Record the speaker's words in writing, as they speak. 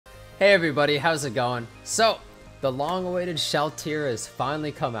Hey everybody, how's it going? So, the long-awaited SHALLTEAR has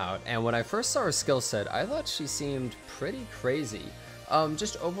finally come out, and when I first saw her skill set, I thought she seemed pretty crazy.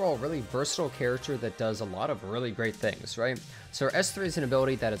 Just overall really versatile character that does a lot of really great things, right? So her S3 is an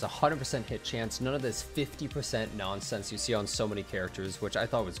ability that has a 100% hit chance, none of this 50% nonsense you see on so many characters, which I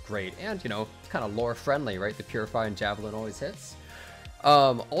thought was great, and, you know, kind of lore-friendly, right? The Purify and Javelin always hits.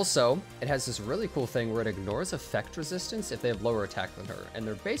 Also, it has this really cool thing where it ignores effect resistance if they have lower attack than her, and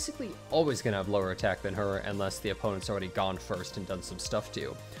they're basically always going to have lower attack than her unless the opponent's already gone first and done some stuff to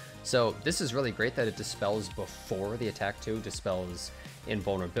you. So this is really great that it dispels before the attack too, dispels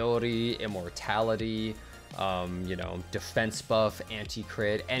invulnerability, immortality, you know, defense buff,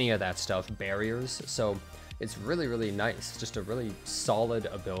 anti-crit, any of that stuff, barriers. So it's really, really nice, just a really solid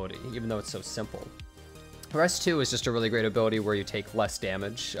ability, even though it's so simple. Rest 2 is just a really great ability where you take less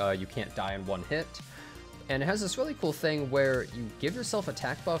damage, you can't die in one hit, and it has this really cool thing where you give yourself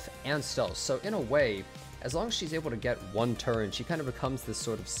attack buff and stealth, so in a way, as long as she's able to get one turn, she kind of becomes this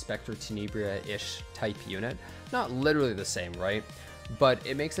sort of Spectre Tenebria-ish type unit. Not literally the same, right? But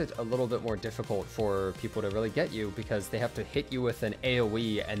it makes it a little bit more difficult for people to really get you because they have to hit you with an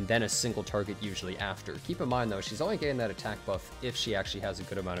AoE and then a single target usually after. Keep in mind though, she's only getting that attack buff if she actually has a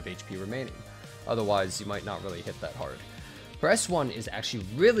good amount of HP remaining. Otherwise, you might not really hit that hard. Her S1 is actually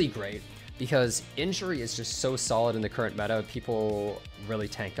really great because injury is just so solid in the current meta. People really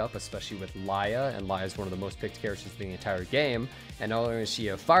tank up, especially with Laya, and Laya is one of the most picked characters in the entire game. And not only is she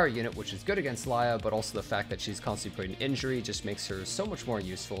a fire unit, which is good against Laya, but also the fact that she's constantly putting injury just makes her so much more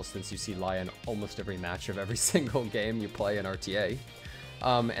useful since you see Laya in almost every match of every single game you play in RTA.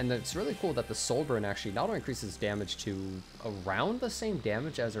 And it's really cool that the Soul Burn actually not only increases damage to around the same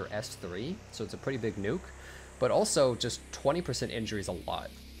damage as her S3, so it's a pretty big nuke, but also just 20% injury is a lot.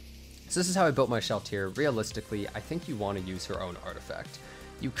 So this is how I built my SHALLTEAR. Realistically, I think you want to use her own artifact.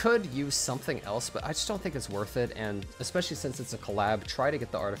 You could use something else, but I just don't think it's worth it, and especially since it's a collab, try to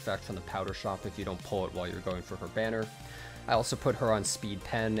get the artifact from the powder shop if you don't pull it while you're going for her banner. I also put her on Speed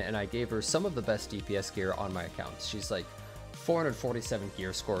Pen, and I gave her some of the best DPS gear on my account. She's like 447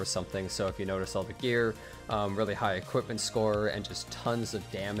 gear score or something, so if you notice all the gear, really high equipment score, and just tons of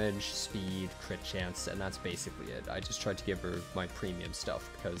damage, speed, crit chance, and that's basically it. I just tried to give her my premium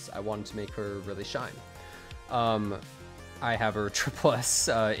stuff because I wanted to make her really shine. I have her triple S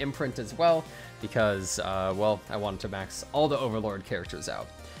imprint as well because, well, I wanted to max all the Overlord characters out.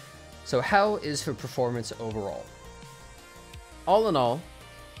 So how is her performance overall? All in all,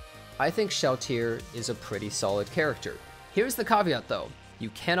 I think SHALLTEAR is a pretty solid character. Here's the caveat though, you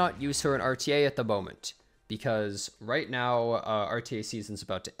cannot use her in RTA at the moment, because right now RTA season's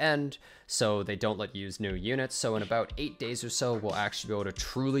about to end, so they don't let you use new units, so in about 8 days or so we'll actually be able to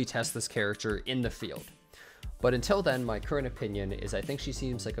truly test this character in the field. But until then, my current opinion is I think she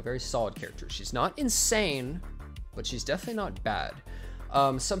seems like a very solid character. She's not insane, but she's definitely not bad.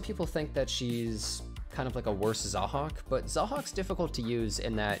 Some people think that she's kind of like a worse Zahhak, but Zahhak's difficult to use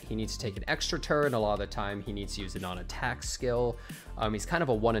in that he needs to take an extra turn. A lot of the time he needs to use a non-attack skill. He's kind of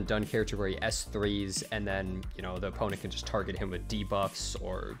a one and done character where he S3s and then, you know, the opponent can just target him with debuffs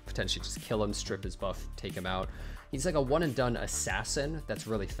or potentially just kill him, strip his buff, take him out. He's like a one and done assassin that's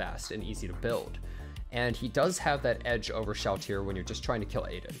really fast and easy to build. And he does have that edge over SHALLTEAR when you're just trying to kill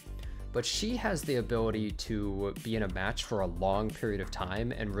Aiden. But she has the ability to be in a match for a long period of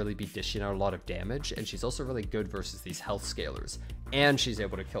time and really be dishing out a lot of damage, and she's also really good versus these health scalers, and she's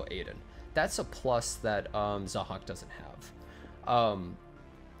able to kill Aiden. That's a plus that Zahhak doesn't have.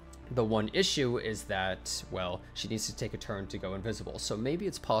 The one issue is that, well, she needs to take a turn to go invisible, so maybe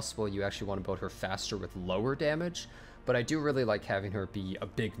it's possible you actually want to build her faster with lower damage, but I do really like having her be a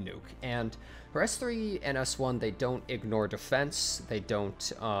big nuke. And her S3 and S1, they don't ignore defense, they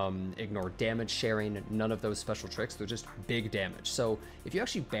don't ignore damage sharing, none of those special tricks, they're just big damage. So if you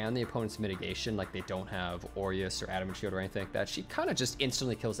actually ban the opponent's mitigation, like they don't have Aureus or Adamant Shield or anything like that, she kind of just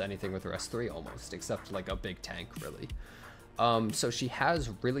instantly kills anything with her S3 almost, except like a big tank, really. So she has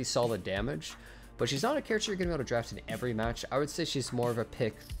really solid damage, but she's not a character you're going to be able to draft in every match. I would say she's more of a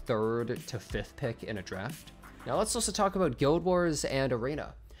pick 3rd to 5th pick in a draft. Now let's also talk about Guild Wars and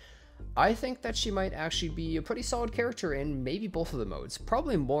Arena. I think that she might actually be a pretty solid character in maybe both of the modes.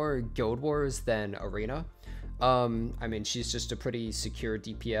 Probably more Guild Wars than Arena. I mean, she's just a pretty secure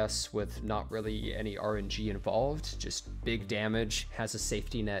DPS with not really any RNG involved. Just big damage, has a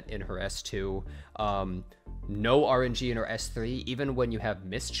safety net in her S2. No RNG in her S3. Even when you have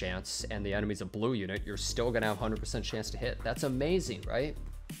mischance and the enemy's a blue unit, you're still going to have 100% chance to hit. That's amazing, right?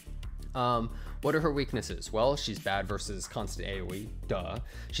 What are her weaknesses? Well, she's bad versus constant AoE, duh.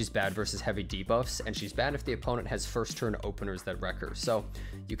 She's bad versus heavy debuffs, and she's bad if the opponent has first turn openers that wreck her. So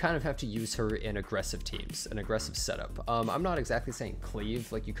you kind of have to use her in aggressive teams, an aggressive setup. I'm not exactly saying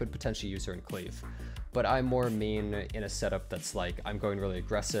cleave, like you could potentially use her in cleave, but I more mean in a setup that's like, I'm going really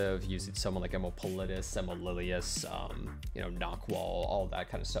aggressive, using someone like Emo Politis, Emo Lilius, you know, Knockwall, all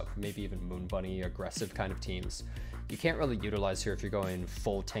that kind of stuff. Maybe even Moon Bunny, aggressive kind of teams. You can't really utilize her if you're going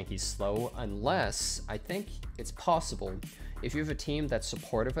full tanky slow, unless, I think it's possible, if you have a team that's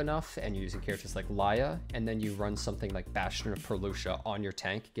supportive enough and you're using characters like Laya, and then you run something like Bastion of Perlucia on your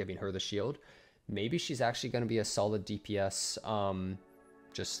tank, giving her the shield, maybe she's actually going to be a solid DPS,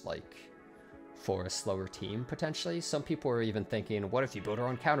 just like for a slower team, potentially. Some people are even thinking, what if you build her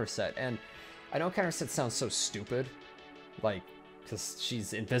on counter set? And I know counter set sounds so stupid, like, because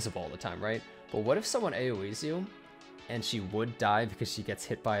she's invisible all the time, right? But what if someone AoEs you, and she would die because she gets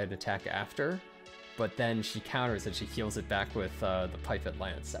hit by an attack after, but then she counters and she heals it back with the Pipette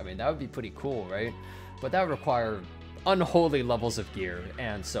Lance? I mean, that would be pretty cool, right? But that would require unholy levels of gear,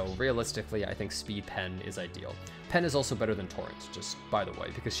 and so realistically, I think Speed Pen is ideal. Pen is also better than Torrent, just by the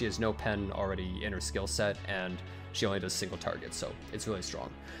way, because she has no pen already in her skill set, and she only does single targets, so it's really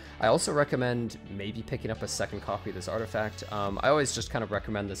strong. I also recommend maybe picking up a second copy of this artifact. I always just kind of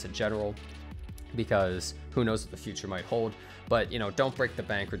recommend this in general, because who knows what the future might hold, but you know, don't break the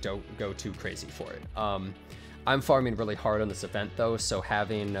bank or don't go too crazy for it. I'm farming really hard on this event though, so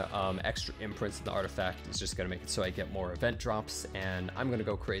having extra imprints in the artifact is just going to make it so I get more event drops, and I'm going to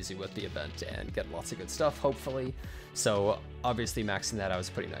go crazy with the event and get lots of good stuff, hopefully. So obviously maxing that out is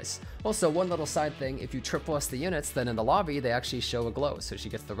pretty nice. Also, one little side thing, if you triple S the units, then in the lobby they actually show a glow. So she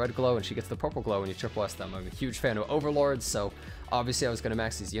gets the red glow and she gets the purple glow when you triple S them. I'm a huge fan of overlords, so obviously I was going to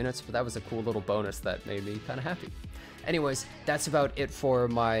max these units, but that was a cool little bonus that made me kind of happy. Anyways, that's about it for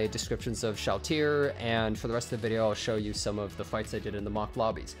my descriptions of SHALLTEAR, and for the rest of the video I'll show you some of the fights I did in the mock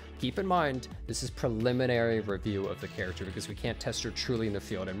lobbies. Keep in mind, this is preliminary review of the character because we can't test her truly in the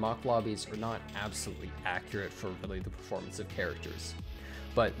field, and mock lobbies are not absolutely accurate for really the performance of characters.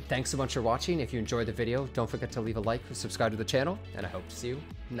 But thanks a bunch for watching. If you enjoyed the video, don't forget to leave a like or subscribe to the channel, and I hope to see you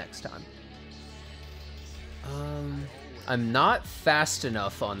next time. I'm not fast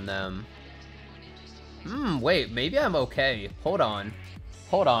enough on them. Wait, maybe I'm okay. Hold on.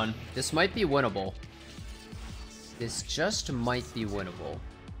 Hold on. This might be winnable. This just might be winnable.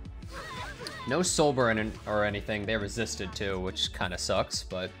 No soul burn or anything. They resisted too, which kind of sucks,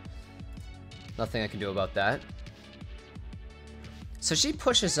 but nothing I can do about that. So she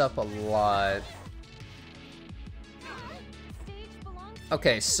pushes up a lot.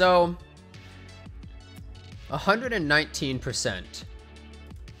 Okay, so 119%.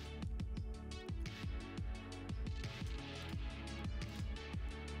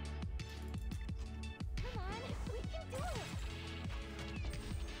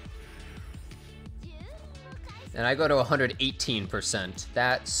 And I go to 118%.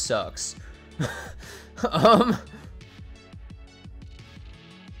 That sucks.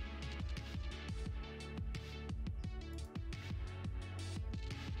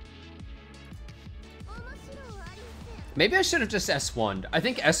 Maybe I should have just S1'd. I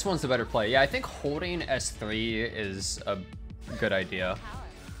think S1's the better play. Yeah, I think holding S3 is a good idea.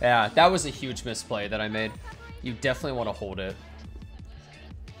 Yeah, that was a huge misplay that I made. You definitely want to hold it.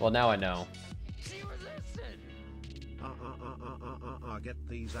 Well, now I know. Get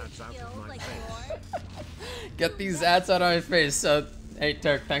these ads out of my face. Get these ads out of my face. Hey,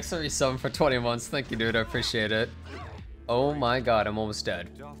 Turk, thanks for resub for 20 months. Thank you, dude. I appreciate it. Oh my god, I'm almost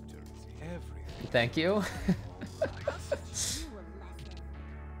dead. Thank you.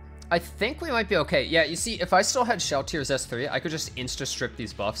 I think we might be okay. Yeah, you see, if I still had SHALLTEAR's S3, I could just insta-strip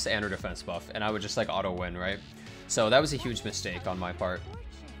these buffs and her defense buff, and I would just, like, auto-win, right? So that was a huge mistake on my part.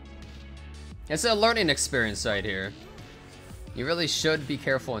 It's a learning experience right here. You really should be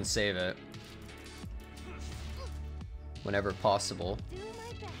careful and save it whenever possible.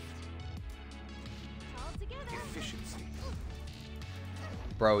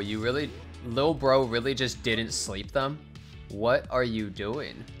 Bro, you really, Lil Bro really just didn't sleep them? What are you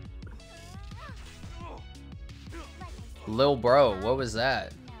doing? Lil Bro, what was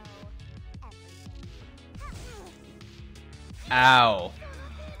that? Ow.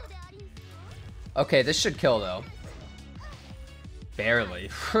 Okay, this should kill though. Barely.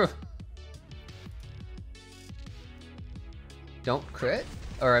 Don't crit?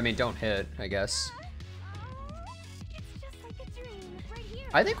 Or, I mean, don't hit, I guess.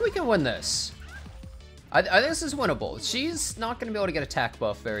 I think we can win this. I think this is winnable. She's not going to be able to get attack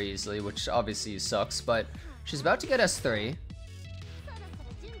buff very easily, which obviously sucks, but she's about to get S3.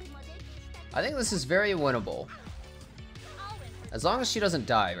 I think this is very winnable. As long as she doesn't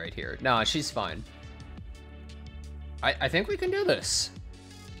die right here. No, she's fine. I think we can do this.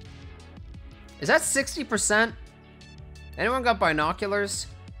 Is that 60%? Anyone got binoculars?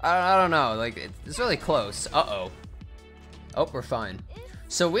 I don't know. Like, it's really close. Uh-oh. Oh, we're fine.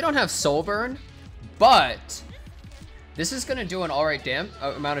 So we don't have soul burn, but this is gonna do an alright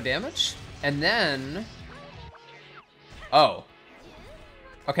amount of damage. And then... Oh.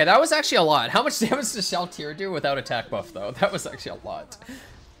 Okay, that was actually a lot. How much damage does SHALLTEAR do without attack buff, though? That was actually a lot.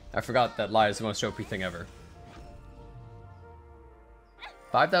 I forgot that Lie is the most OP thing ever.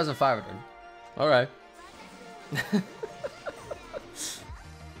 5,500. Alright.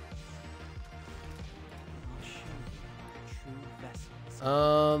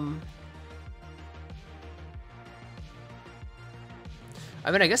 I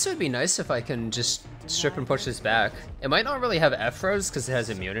mean, I guess it would be nice if I can just strip and push this back. It might not really have F-Rose because it has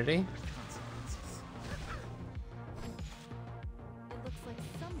immunity. It looks like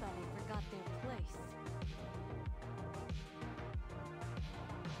somebody forgot their place.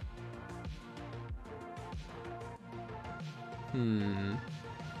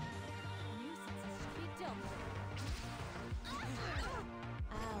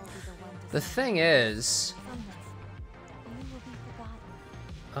 The thing is...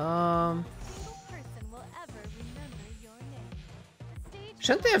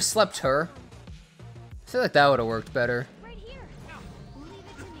 Shouldn't they have slept her? I feel like that would have worked better.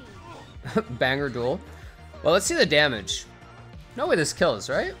 Banger duel. Well, let's see the damage. No way this kills,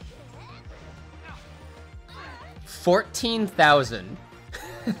 right? 14,000.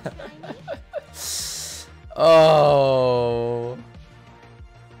 Oh.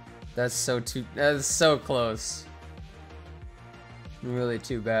 That's so close. Really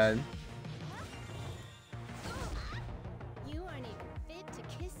too bad. You aren't even fit to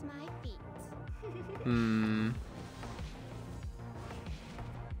kiss my feet. Hmm.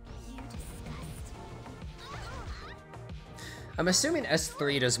 You disgust me. I'm assuming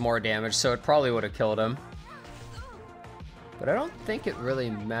S3 does more damage, so it probably would have killed him. But I don't think it really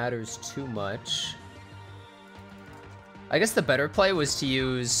matters too much. I guess the better play was to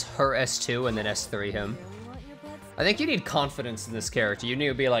use her S2 and then S3 him. I think you need confidence in this character. You need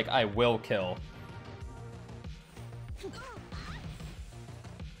to be like, I will kill. Do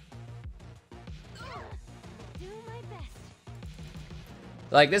my best.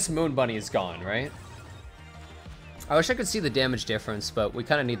 Like, this Moon Bunny is gone, right? I wish I could see the damage difference, but we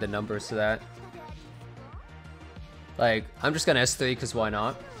kind of need the numbers to that. Like, I'm just gonna S3 because why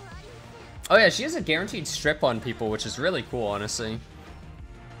not? Oh yeah, she has a guaranteed strip on people, which is really cool, honestly.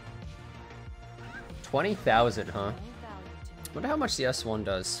 20,000, huh? Wonder how much the S1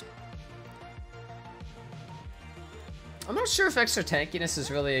 does. I'm not sure if extra tankiness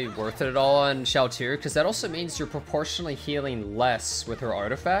is really worth it at all on SHALLTEAR, because that also means you're proportionally healing less with her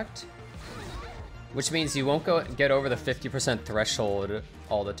artifact. Which means you won't get over the 50% threshold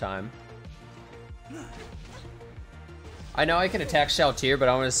all the time. I know I can attack SHALLTEAR, but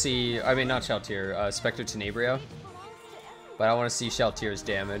I want to see... I mean, not SHALLTEAR, Spectre Tenebrio. But I want to see SHALLTEAR's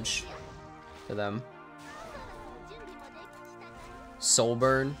damage to them. Soul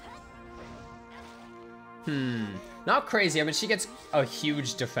Burn. Not crazy. I mean, she gets a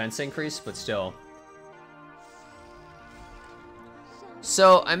huge defense increase, but still.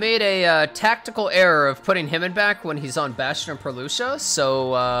 So, I made a tactical error of putting him in back when he's on Bastion and Perlucia,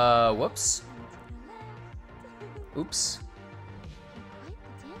 so, whoops. Oops.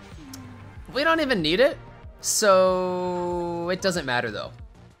 We don't even need it, so it doesn't matter though.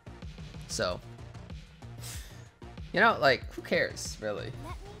 So, you know, like, who cares, really?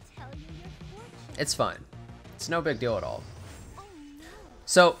 It's fine. It's no big deal at all.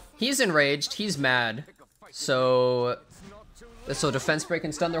 So, he's enraged, he's mad, so this will defense break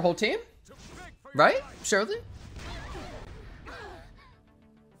and stun their whole team? Right? Surely?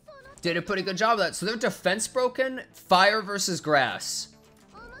 Did a pretty good job of that. So they're defense broken, fire versus grass.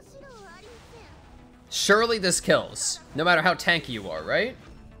 Surely this kills, no matter how tanky you are, right?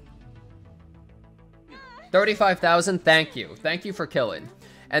 35,000, thank you. Thank you for killing.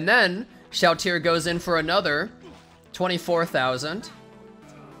 And then, SHALLTEAR goes in for another 24,000.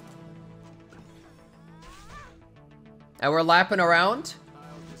 And we're lapping around.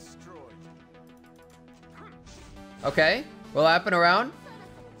 Okay, we're lapping around.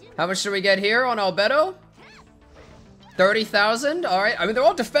 How much do we get here on Albedo? 30,000, all right. I mean, they're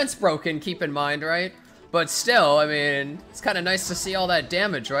all defense broken, keep in mind, right? But still, I mean, it's kind of nice to see all that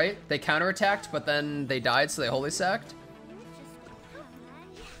damage, right? They counterattacked, but then they died, so they holy sacked.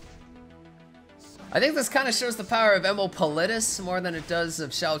 I think this kind of shows the power of Emil more than it does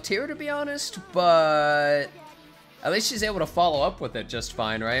of SHALLTEAR, to be honest, but at least she's able to follow up with it just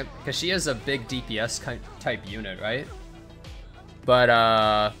fine, right? Because she is a big DPS type unit, right?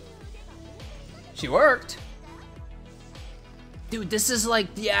 But, she worked. Dude, this is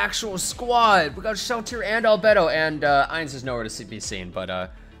like the actual squad. We got SHALLTEAR and Albedo, and Ainz is nowhere to be seen,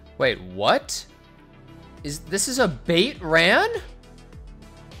 but, wait, what? This is a bait ran?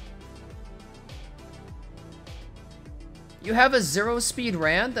 You have a 0 speed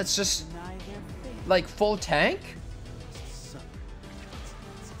ran that's just like full tank?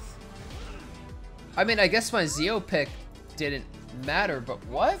 I mean, I guess my Zeo pick didn't matter, but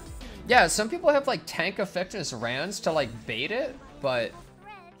what? Yeah, some people have like tank effectiveness rans to like bait it, but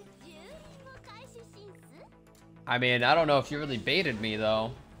I mean, I don't know if you really baited me though.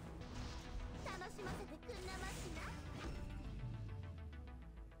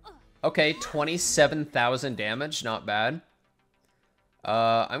 Okay, 27,000 damage, not bad.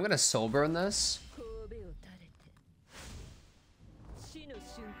 I'm gonna soul burn this.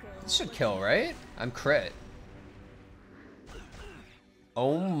 This should kill, right? I'm crit.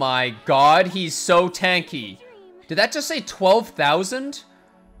 Oh my god, he's so tanky. Did that just say 12,000?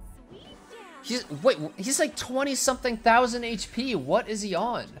 Wait, he's like 20-something thousand HP. What is he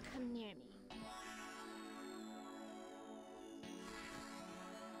on?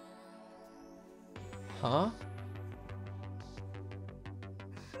 Huh?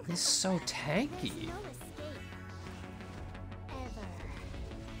 He's so tanky.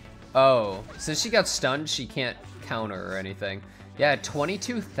 Oh, since she got stunned, she can't counter or anything. Yeah,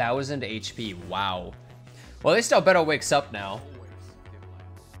 22,000 HP. Wow. Well, at least Albedo wakes up now.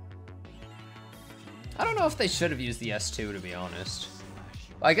 I don't know if they should have used the S2, to be honest.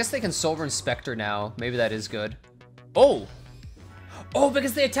 I guess they can Soul Burn Spectre now. Maybe that is good. Oh! Oh,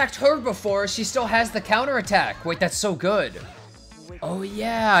 because they attacked her before, she still has the counter attack. Wait, that's so good. Oh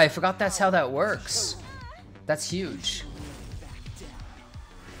yeah, I forgot that's how that works. That's huge.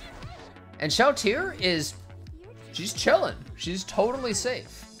 And SHALLTEAR is, she's chilling. She's totally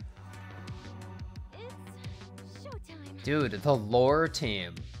safe. Dude, the lore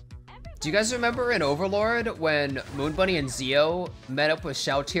team. Do you guys remember in Overlord when Moon Bunny and Zeo met up with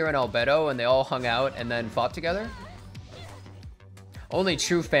SHALLTEAR and Albedo and they all hung out and then fought together? Only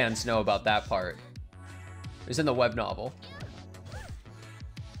true fans know about that part. It was in the web novel.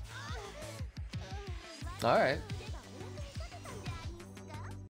 Alright.